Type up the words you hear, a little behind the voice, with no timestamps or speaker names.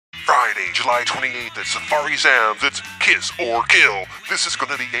Friday, July 28th at Safari Sam's. It's Kiss or Kill. This is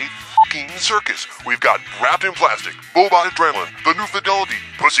gonna be a fucking circus. We've got Wrapped in Plastic, Bobot Adrenaline, The New Fidelity,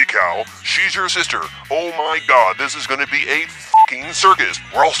 Pussy Cow, She's Your Sister. Oh my god, this is gonna be a fucking circus.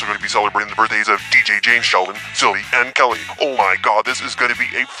 We're also gonna be celebrating the birthdays of DJ James Sheldon, Silly, and Kelly. Oh my god, this is gonna be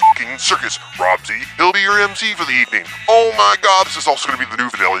a fucking circus. Rob Z, he'll be your MC for the evening. Oh my god, this is also gonna be The New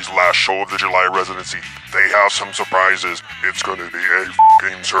Fidelity's last show of the July residency. They have some surprises. It's gonna be a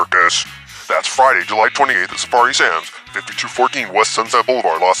fucking circus. That's Friday, July 28th at Safari Sam's, 5214 West Sunset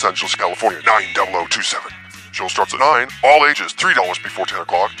Boulevard, Los Angeles, California, 90027. Show starts at 9, all ages, $3 before 10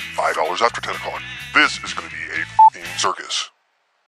 o'clock, $5 after 10 o'clock. This is gonna be a fucking circus.